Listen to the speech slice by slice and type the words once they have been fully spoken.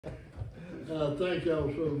Thank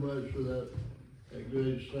y'all so much for that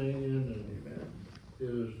great singing, and it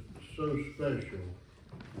is so special.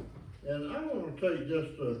 And I want to take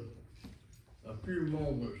just a few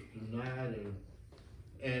moments tonight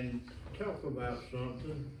and talk about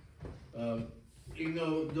something. You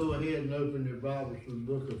know, go ahead and open your Bibles to the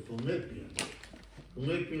book of Philippians.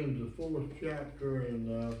 Philippians, the 4th chapter,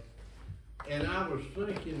 and I was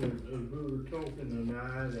thinking as we were talking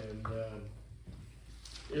tonight, and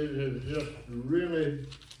it has just really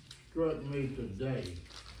struck me today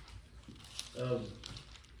of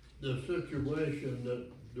the situation that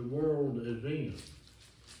the world is in.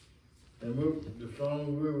 And the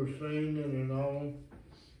song we were singing and all,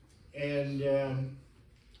 and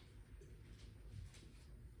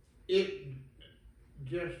it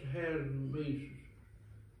just has me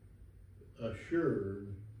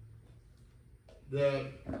assured that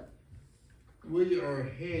we are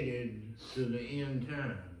headed to the end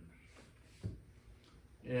times.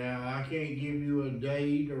 Now, I can't give you a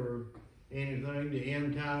date or anything. The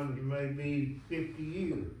end times may be 50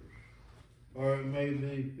 years, or it may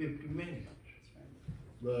be 50 minutes.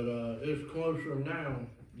 But it's closer now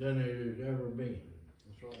than it has ever been.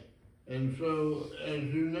 That's right. And so, as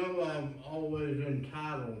you know, I've always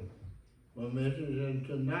entitled my message, and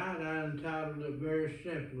tonight I entitled it very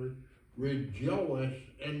simply, Rejoice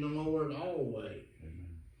in the Lord Always.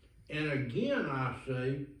 And again I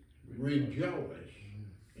say, rejoice.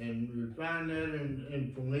 And we find that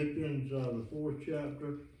in Philippians, the 4th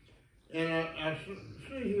chapter. And I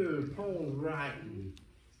see here Paul's writing.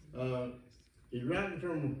 He's writing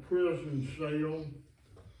from a prison cell.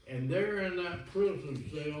 And there in that prison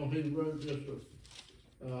cell, he wrote this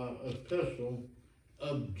epistle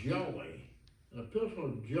of joy. An epistle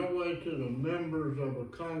of joy to the members of a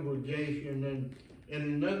congregation in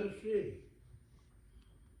another city.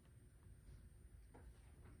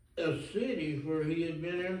 A city where he had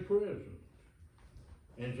been in prison.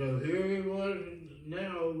 And so here he was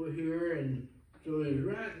now over here, and so he's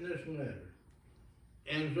writing this letter.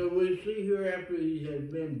 And so we see here after he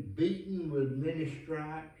had been beaten with many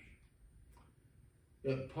stripes,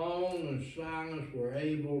 that Paul and Silas were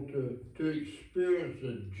able to experience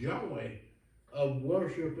the joy of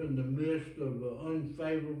worship in the midst of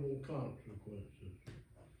unfavorable consequences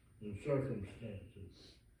and circumstances.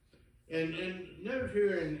 And notice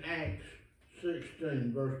here in Acts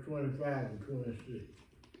 16, verse 25 and 26,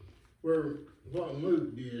 where what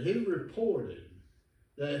Luke did, he reported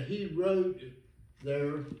that he wrote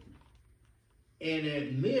there, and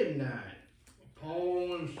at midnight,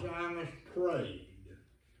 Paul and Silas prayed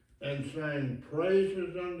and sang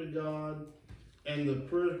praises unto God, and the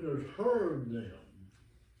prisoners heard them.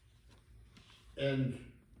 And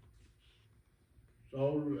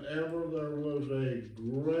so ever there was a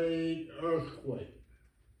great earthquake,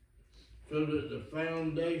 so that the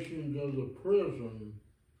foundations of the prison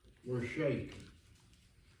were shaken.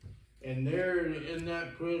 And there in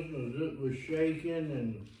that prison, as it was shaken,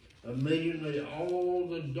 and immediately all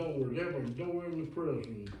the doors, every door in the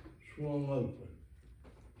prison swung open.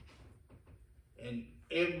 And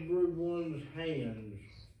everyone's hands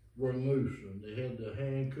were loosened. They had the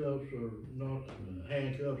handcuffs, or not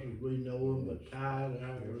handcuffs as we know them, but tied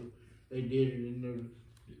out. They did it, and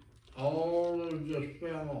all of them just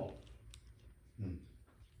fell off.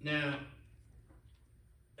 Now,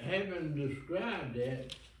 having described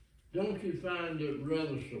that, don't you find it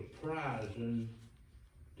rather surprising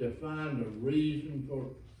to find a reason for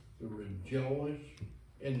to rejoice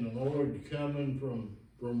in the Lord coming from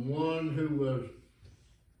one who was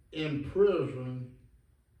in prison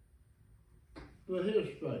for his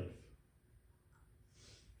faith?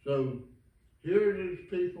 So here are these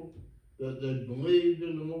people that they believed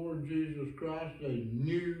in the Lord Jesus Christ. They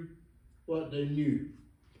knew what they knew.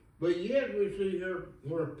 But yet we see here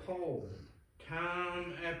where Paul,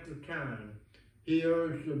 time after time, he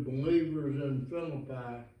urged the believers in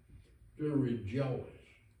Philippi to rejoice.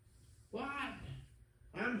 Why?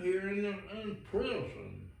 I'm here in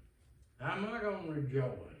prison. How am I going to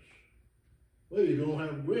rejoice? Well, you don't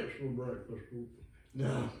have grits for breakfast.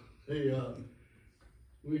 No,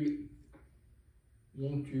 we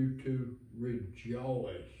want you to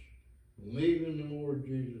rejoice. Believe in the Lord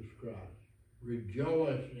Jesus Christ.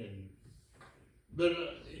 Rejoice in him. But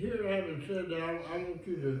here, having said that, I want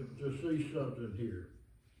you to see something here.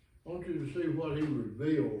 I want you to see what he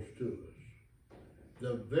reveals to us.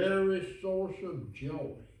 The very source of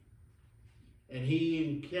joy. And he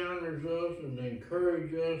encounters us and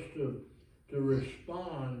encourages us to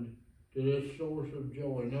respond to this source of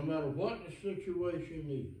joy, no matter what the situation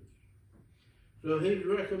is. So he's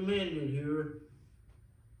recommended here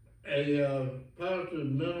a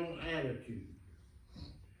positive mental attitude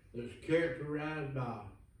that's characterized by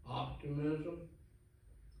optimism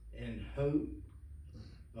and hope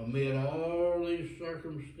amid all these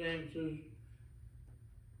circumstances.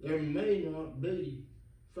 There may not be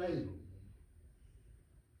favorable,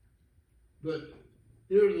 but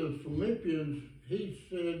here the Philippians, he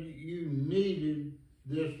said you needed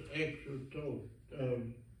this exhortation.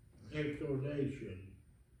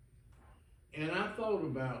 And I thought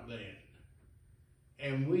about that,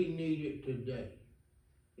 and we need it today.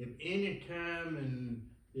 If any time in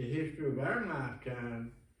the history of our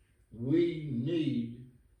lifetime, we need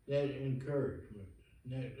that encouragement,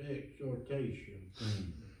 that exhortation.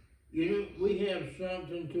 You know, we have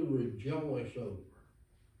something to rejoice over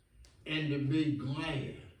and to be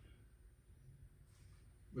glad,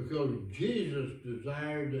 because Jesus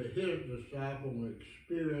desired that his disciples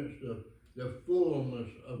experience the fullness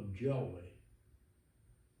of joy.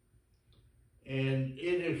 And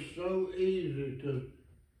it is so easy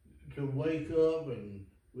to wake up and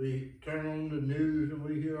we turn on the news and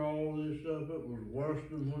we hear all this stuff. It was worse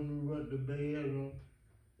than when we went to bed.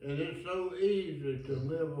 And it's so easy to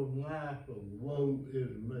live a life of woe is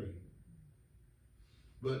me.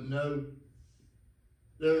 But no,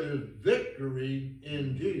 there is victory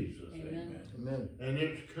in Jesus. Amen. Amen. And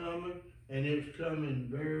it's coming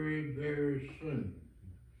very, very soon.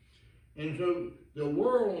 And so the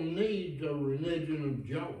world needs a religion of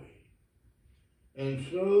joy. And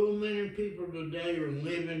so many people today are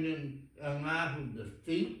living in a life of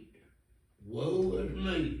defeat. Woe is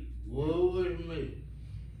me. Woe is me.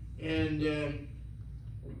 And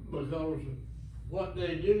because what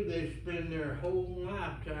they do, they spend their whole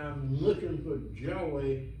lifetime looking for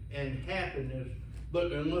joy and happiness, but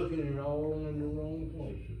they're looking at it all in the wrong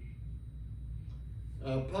places.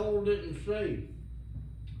 Paul didn't say,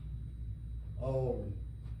 oh,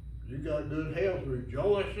 you got good health,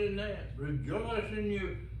 rejoice in that. Rejoice in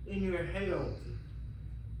your health.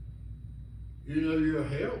 You know, your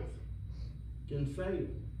health can fail.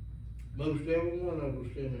 Most every one of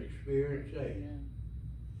us can experience that.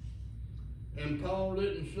 Yeah. And Paul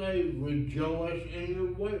didn't say rejoice in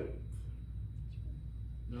your wealth.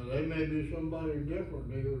 Now, there may be somebody different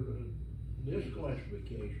there in this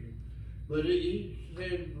classification, but he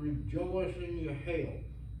said rejoice in your health.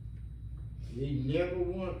 He never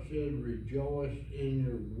once said rejoice in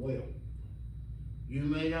your wealth. You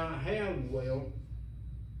may not have wealth,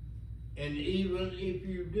 and even if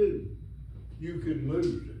you do, you could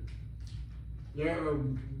lose it. There are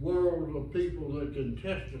worlds of people that can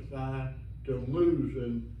testify to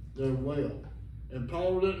losing their wealth. And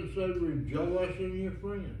Paul didn't say rejoice in your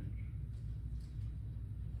friends.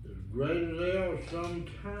 As great as they are,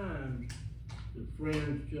 sometimes the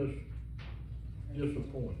friends just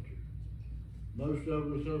disappoint you. Most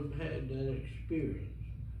of us have had that experience.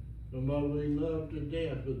 Somebody we love to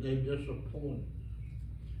death, but they disappoint us.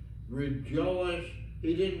 Rejoice,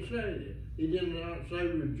 he didn't say that. He did not say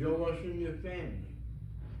rejoice in your family.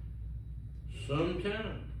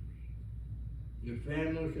 Sometimes your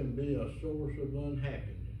family can be a source of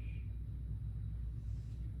unhappiness.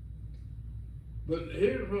 But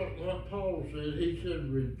here's what Paul said. He said,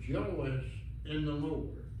 rejoice in the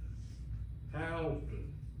Lord. How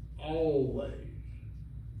often? Always.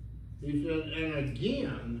 He said, and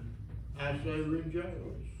again, I say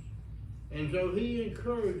rejoice. And so he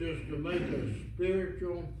encouraged us to make a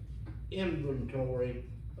spiritual inventory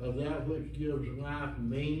of that which gives life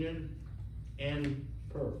meaning and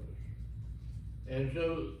purpose. And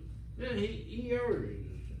so then he urges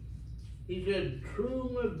us. He said,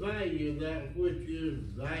 truly value that which is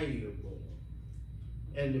valuable,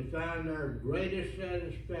 and to find our greatest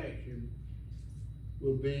satisfaction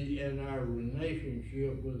will be in our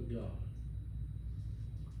relationship with God.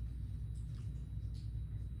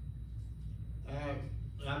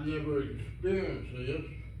 I've never experienced this,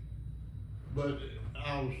 but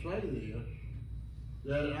I'll say this,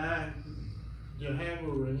 that to have a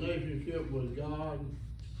relationship with God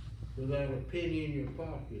without a penny in your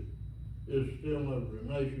pocket is still a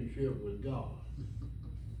relationship with God.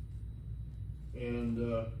 And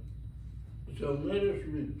so let us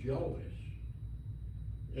rejoice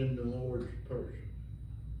in the Lord's person.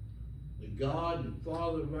 The God and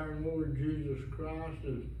Father of our Lord Jesus Christ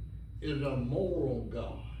is a moral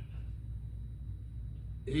God.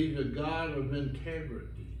 He's a God of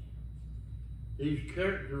integrity. He's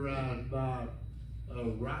characterized by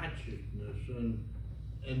righteousness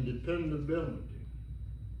and dependability.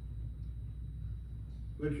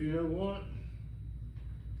 But you know what?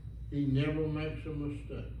 He never makes a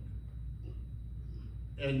mistake,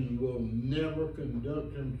 and will never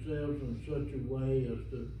conduct himself in such a way as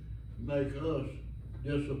to make us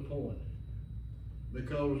disappointed.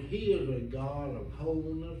 Because he is a God of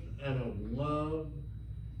wholeness and of love.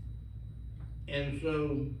 And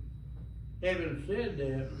so, having said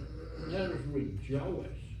that, let us rejoice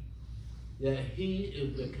that he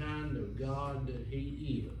is the kind of God that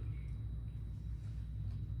he is.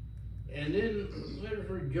 And then let us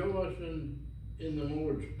rejoice in the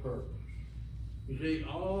Lord's purpose. You see,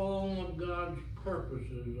 all of God's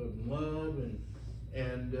purposes of love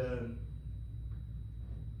and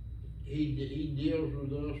he deals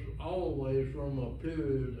with us always from a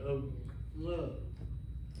period of love.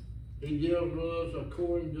 He deals with us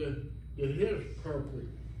according to his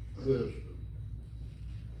perfect wisdom.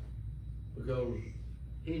 Because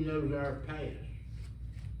he knows our past.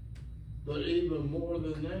 But even more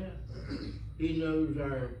than that, he knows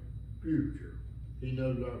our future. He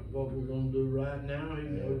knows what we're going to do right now. He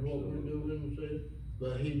knows what we're doing,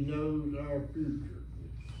 but he knows our future.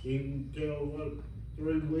 He can tell what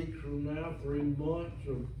 3 weeks from now, 3 months,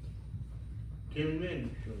 or 10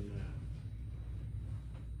 minutes from now.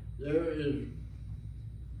 There is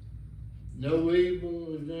no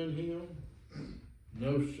evil is in him.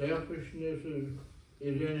 No selfishness is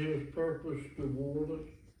in his purpose toward us.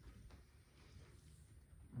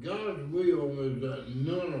 God's will is that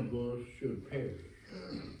none of us should perish,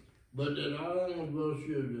 but that all of us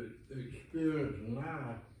should experience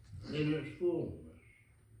life in its fullness.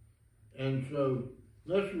 And so,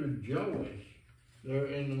 let's rejoice there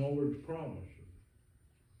in the Lord's promises.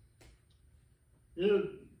 You know,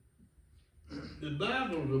 the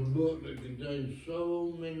Bible's a book that contains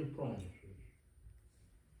so many promises.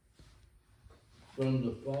 From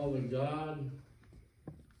the Father God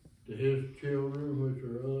to his children, which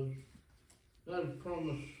are us. God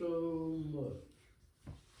promised so much.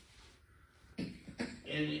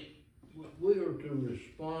 And we are to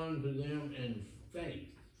respond to them in faith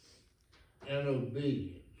and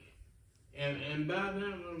obedience. And by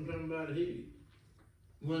that, I'm talking about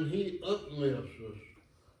when he uplifts us,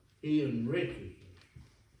 he enriches us.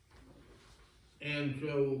 And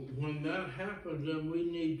so when that happens, then we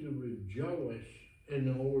need to rejoice in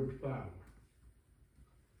the Lord's power.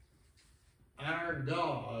 Our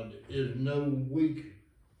God is no weak.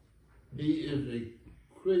 He is a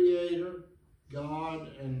creator,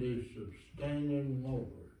 God, and a sustaining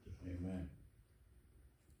Lord. Amen.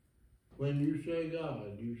 When you say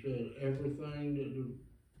God, you said everything that the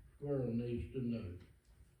world needs to know.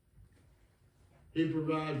 He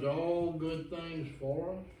provides all good things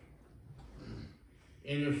for us.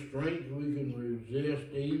 In his strength, we can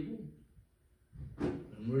resist evil.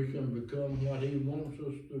 And we can become what he wants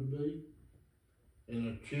us to be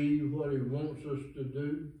and achieve what he wants us to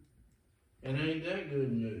do. And ain't that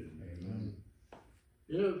good news? Amen.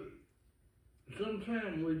 You know,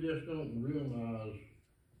 sometimes we just don't realize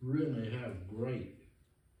really how great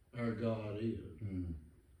our God is. Mm.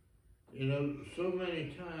 You know, so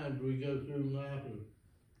many times we go through life and,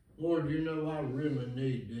 Lord, you know I really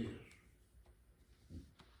need this.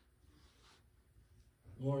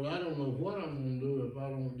 Lord, I don't know what I'm going to do if I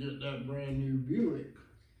don't get that brand new Buick.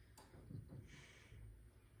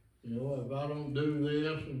 You know, if I don't do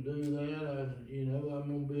this and do that, I'm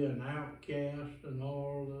going to be an outcast and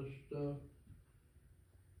all this stuff.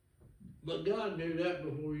 But God knew that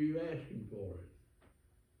before you asked him for it.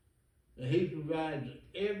 And he provides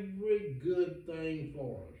every good thing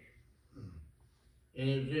for us. And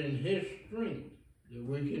it's in his strength that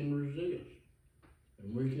we can resist.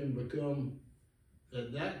 And we can become,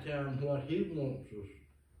 at that time, what he wants us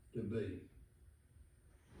to be.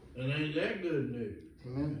 And ain't that good news?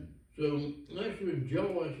 Amen. So let's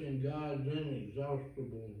rejoice in God's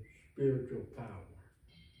inexhaustible spiritual power.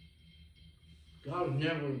 God's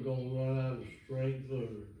never going to run out of strength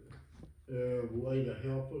or way to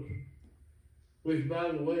help us, which,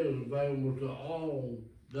 by the way, is available to all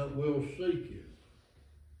that will seek you.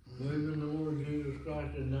 Believe in the Lord Jesus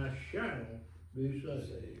Christ, and thou shalt be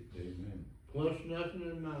saved. Amen. Plus nothing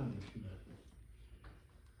and minus nothing.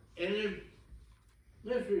 And then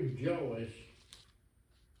let's rejoice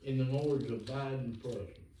in the Lord's abiding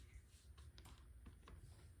presence.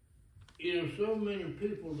 You know, so many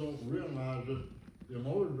people don't realize that the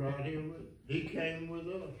Lord's right here with us. He came with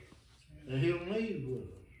us. And he'll lead with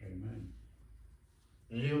us. Amen.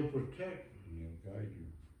 And he'll protect us. And he'll guide you.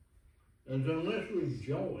 And so let's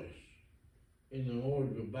rejoice in the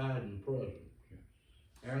Lord's abiding presence.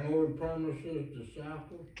 Our Lord promised his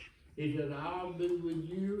disciples, he said, I'll be with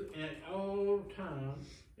you at all times,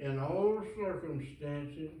 in all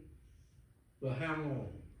circumstances, for how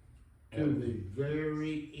long? To the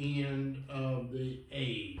very end of the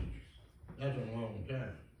age. That's a long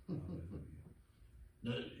time.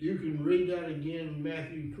 Now, you can read that again in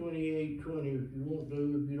Matthew 28:20 if you want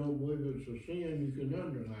to. If you don't believe it's a sin, you can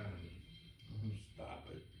underline it. Stop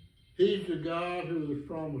it. He's the God who has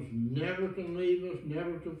promised never to leave us,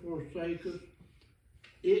 never to forsake us.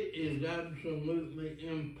 It is absolutely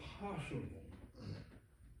impossible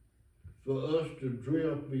for us to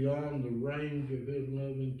drift beyond the range of His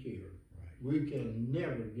loving care. Right. We can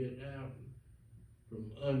never get out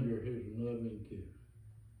from under His loving care.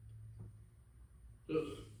 So,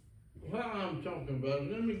 while I'm talking about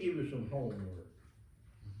it, let me give you some homework.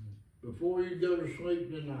 Before you go to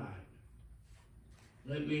sleep tonight,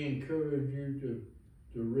 let me encourage you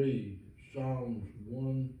to read Psalms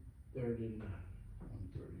 139.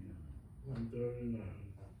 139.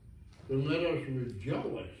 So let us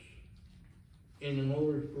rejoice in the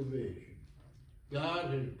Lord's provision.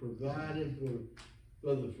 God has provided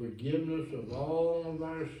for the forgiveness of all of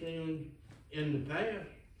our sins in the past.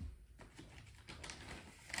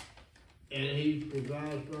 And He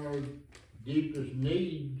provides for our deepest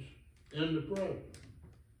needs in the present.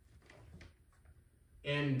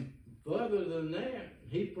 And further than that,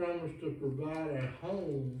 He promised to provide a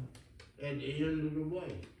home at the end of the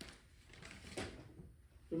way.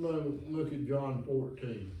 Somebody look at John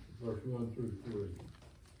 14, verse 1 through 3.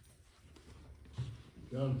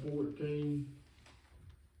 John 14,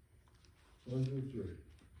 1 through 3.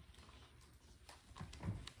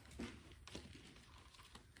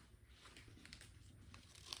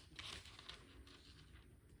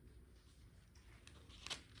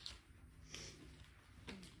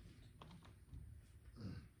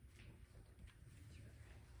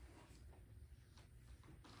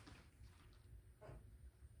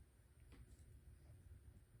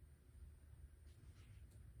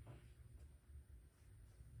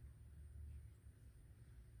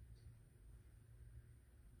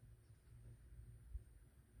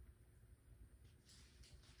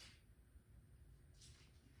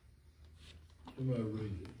 Somebody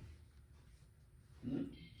read it.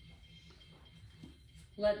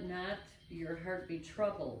 Let not your heart be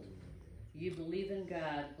troubled. You believe in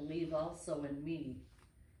God, believe also in me.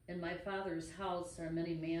 In my Father's house are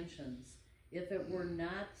many mansions. If it were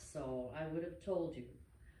not so, I would have told you.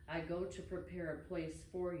 I go to prepare a place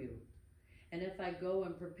for you. And if I go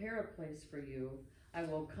and prepare a place for you, I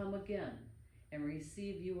will come again and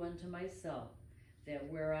receive you unto myself,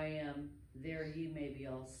 that where I am, there ye may be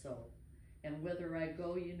also. And whither I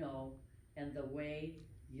go you know, and the way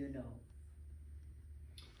you know.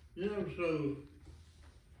 You know, so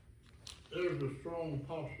there's a strong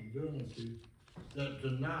possibility that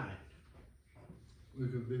tonight we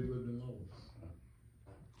could be with the Lord.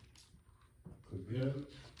 Could be. You know,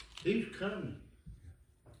 He's coming.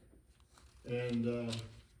 And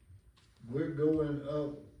we're going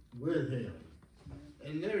up with Him.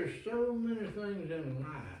 And there's so many things in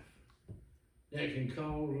life that can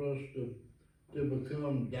cause us to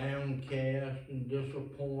become downcast and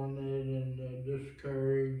disappointed and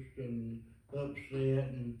discouraged and upset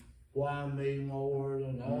and why me, Lord,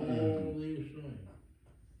 and all these things.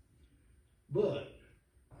 But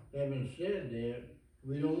having said that,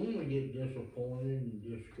 we don't want to get disappointed and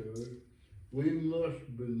discouraged. We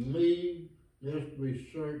must believe, lest we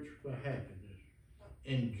search for happiness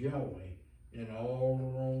and joy in all the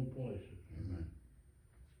wrong places. Amen.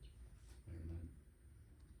 Amen.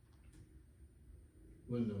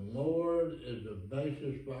 When the Lord is the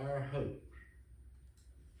basis for our hopes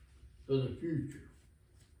for the future,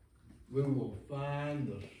 we will find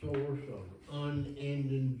the source of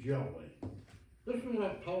unending joy. Listen to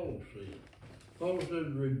what Paul said. Paul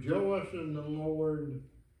said, rejoice in the Lord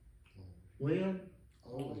when?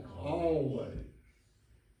 Always.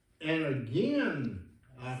 And again,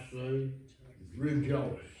 I say,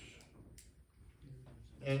 rejoice.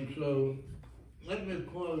 And so, let me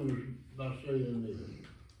close by saying this.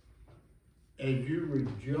 As you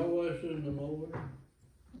rejoice in the Lord,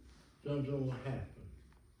 something will happen.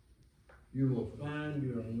 You will find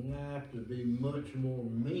your life to be much more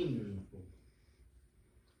meaningful.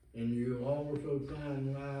 And you'll also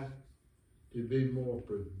find life to be more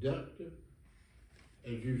productive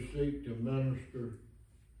as you seek to minister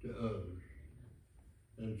to others.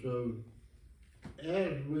 And so,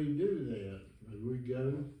 as we do that, as we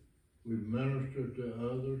go, we minister to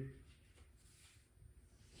others.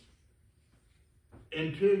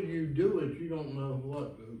 Until you do it, you don't know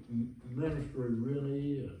what ministry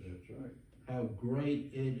really is. That's right. How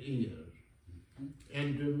great it is.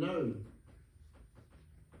 And to know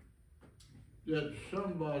that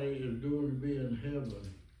somebody is going to be in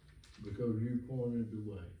heaven because you pointed the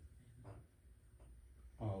way.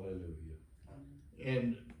 Hallelujah.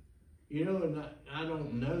 And You know, and I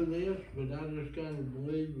don't know this, but I just kind of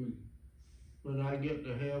believe when I get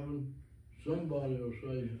to heaven, somebody will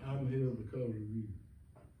say, I'm here because of you.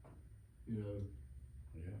 You know,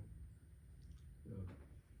 Yeah.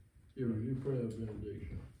 you pray a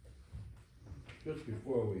benediction. Just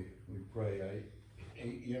before we pray,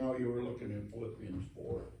 you know, you were looking in Philippians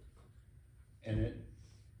 4, and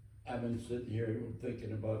I've been sitting here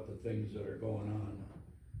thinking about the things that are going on,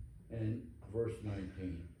 and verse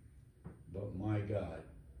 19, but my God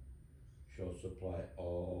shall supply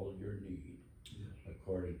all your need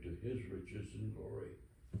according to his riches and glory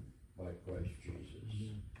by Christ Jesus.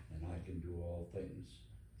 And I can do all things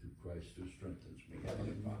through Christ who strengthens me.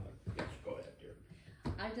 Heavenly Father, yes, go ahead, dear.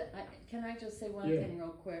 Can I just say one Yeah. thing real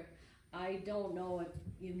quick? I don't know if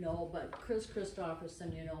you know, but Chris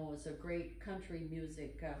Christopherson, you know, was a great country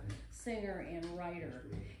music singer and writer.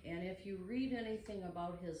 And if you read anything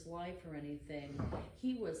about his life or anything,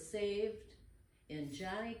 he was saved in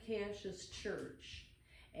Johnny Cash's church,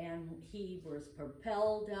 and he was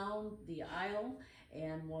propelled down the aisle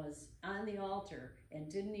and was on the altar and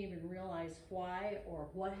didn't even realize why or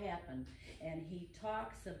what happened. And he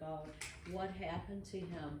talks about what happened to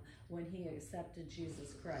him when he accepted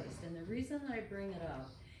Jesus Christ. And the reason that I bring it up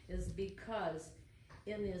is because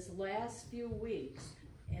in his last few weeks,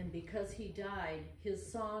 and because he died, his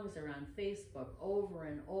songs are on Facebook over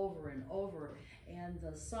and over and over. And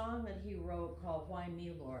the song that he wrote called Why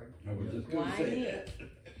Me, Lord? I was just going to Why say me? that.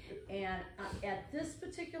 And at this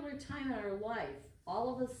particular time in our life,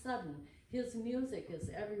 all of a sudden, his music is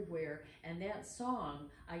everywhere, and that song,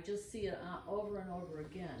 I just see it over and over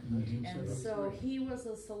again. And so he was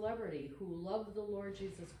a celebrity who loved the Lord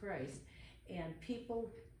Jesus Christ, and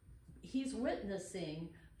he's witnessing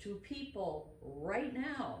to people right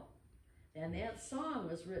now. And that song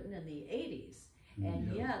was written in the 80s,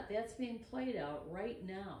 and yet that's being played out right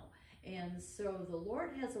now. And so the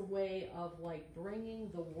Lord has a way of like bringing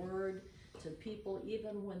the word to people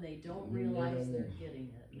even when they don't realize they're getting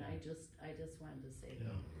it. And I just wanted to say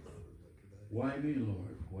that. Why me,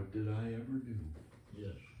 Lord? What did I ever do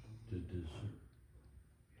Yes. to deserve?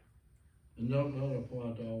 And not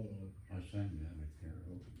apply to all of them. I sang that at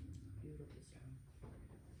karaoke. Beautiful song.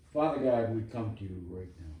 Father God, we come to you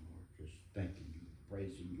right now, Lord, just thanking you,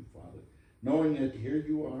 praising you, Father, knowing that here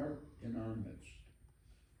you are in our midst,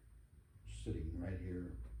 sitting right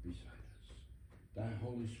here beside us. Thy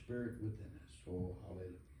Holy Spirit within us. Oh,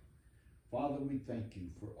 hallelujah. Father, we thank you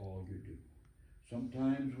for all you do.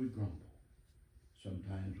 Sometimes we grumble.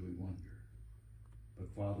 Sometimes we wonder.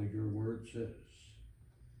 But Father, your word says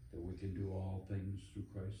that we can do all things through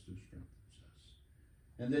Christ who strengthens us.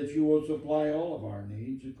 And that you will supply all of our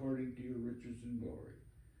needs according to your riches and glory.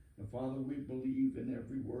 And Father, we believe in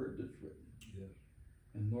every word that's written. Yes.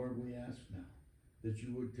 And Lord, we ask now that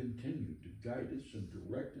you would continue to guide us and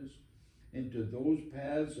direct us into those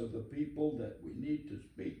paths of the people that we need to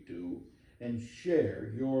speak to and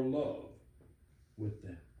share your love with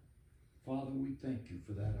them. Father, we thank you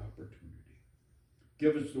for that opportunity.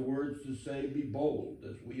 Give us the words to say, be bold.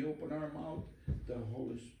 As we open our mouth, the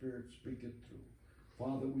Holy Spirit speaketh through.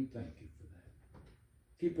 Father, we thank you for that.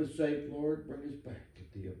 Keep us safe, Lord. Bring us back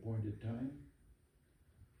at the appointed time.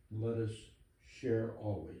 Let us share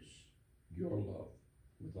always your love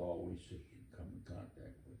with all we see and come in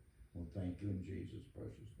contact with. We'll thank you in Jesus'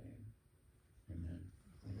 precious name.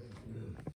 Amen.